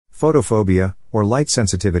Photophobia, or light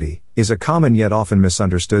sensitivity, is a common yet often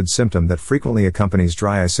misunderstood symptom that frequently accompanies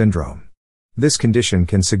dry eye syndrome. This condition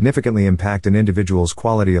can significantly impact an individual's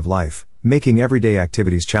quality of life, making everyday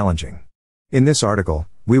activities challenging. In this article,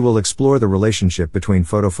 we will explore the relationship between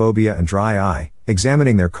photophobia and dry eye,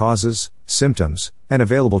 examining their causes, symptoms, and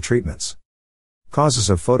available treatments. Causes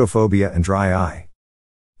of photophobia and dry eye.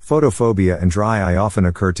 Photophobia and dry eye often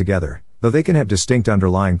occur together, though they can have distinct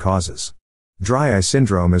underlying causes. Dry eye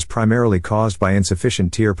syndrome is primarily caused by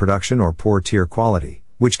insufficient tear production or poor tear quality,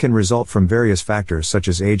 which can result from various factors such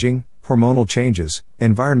as aging, hormonal changes,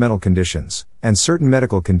 environmental conditions, and certain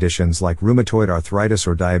medical conditions like rheumatoid arthritis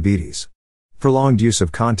or diabetes. Prolonged use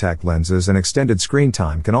of contact lenses and extended screen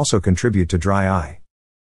time can also contribute to dry eye.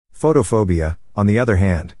 Photophobia, on the other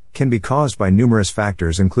hand, can be caused by numerous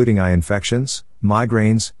factors including eye infections,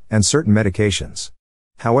 migraines, and certain medications.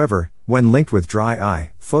 However, when linked with dry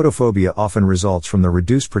eye, photophobia often results from the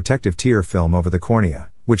reduced protective tear film over the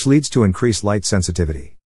cornea, which leads to increased light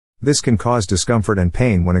sensitivity. This can cause discomfort and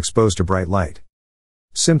pain when exposed to bright light.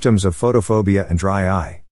 Symptoms of photophobia and dry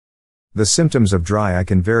eye. The symptoms of dry eye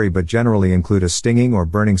can vary but generally include a stinging or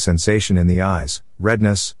burning sensation in the eyes,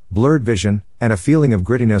 redness, blurred vision, and a feeling of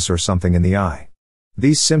grittiness or something in the eye.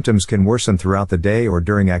 These symptoms can worsen throughout the day or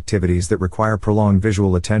during activities that require prolonged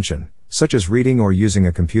visual attention, such as reading or using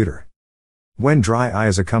a computer. When dry eye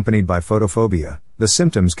is accompanied by photophobia, the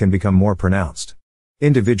symptoms can become more pronounced.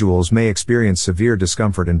 Individuals may experience severe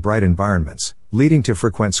discomfort in bright environments, leading to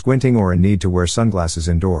frequent squinting or a need to wear sunglasses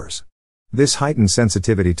indoors. This heightened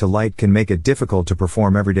sensitivity to light can make it difficult to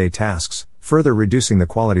perform everyday tasks, further reducing the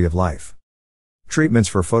quality of life. Treatments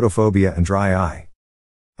for photophobia and dry eye.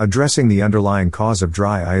 Addressing the underlying cause of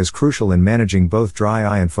dry eye is crucial in managing both dry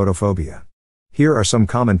eye and photophobia. Here are some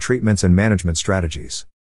common treatments and management strategies.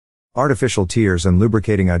 Artificial tears and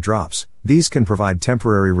lubricating eye drops. These can provide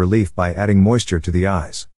temporary relief by adding moisture to the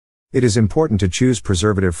eyes. It is important to choose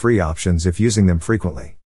preservative-free options if using them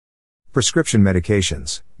frequently. Prescription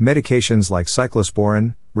medications. Medications like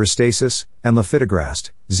cyclosporin, Restasis, and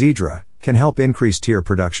Lifitegrast, Zedra, can help increase tear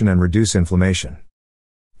production and reduce inflammation.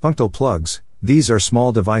 Punctal plugs. These are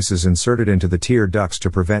small devices inserted into the tear ducts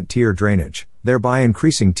to prevent tear drainage, thereby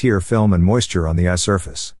increasing tear film and moisture on the eye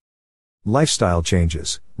surface. Lifestyle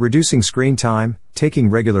changes. Reducing screen time,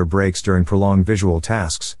 taking regular breaks during prolonged visual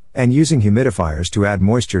tasks, and using humidifiers to add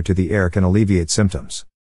moisture to the air can alleviate symptoms.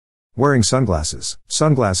 Wearing sunglasses.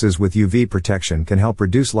 Sunglasses with UV protection can help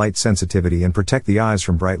reduce light sensitivity and protect the eyes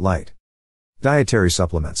from bright light. Dietary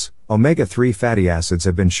supplements. Omega-3 fatty acids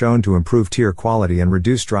have been shown to improve tear quality and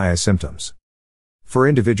reduce dry eye symptoms. For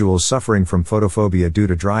individuals suffering from photophobia due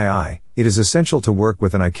to dry eye, it is essential to work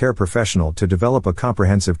with an eye care professional to develop a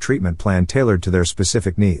comprehensive treatment plan tailored to their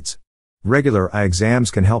specific needs. Regular eye exams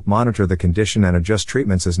can help monitor the condition and adjust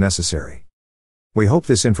treatments as necessary. We hope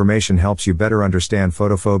this information helps you better understand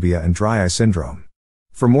photophobia and dry eye syndrome.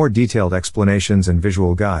 For more detailed explanations and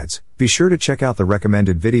visual guides, be sure to check out the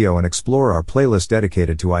recommended video and explore our playlist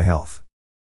dedicated to eye health.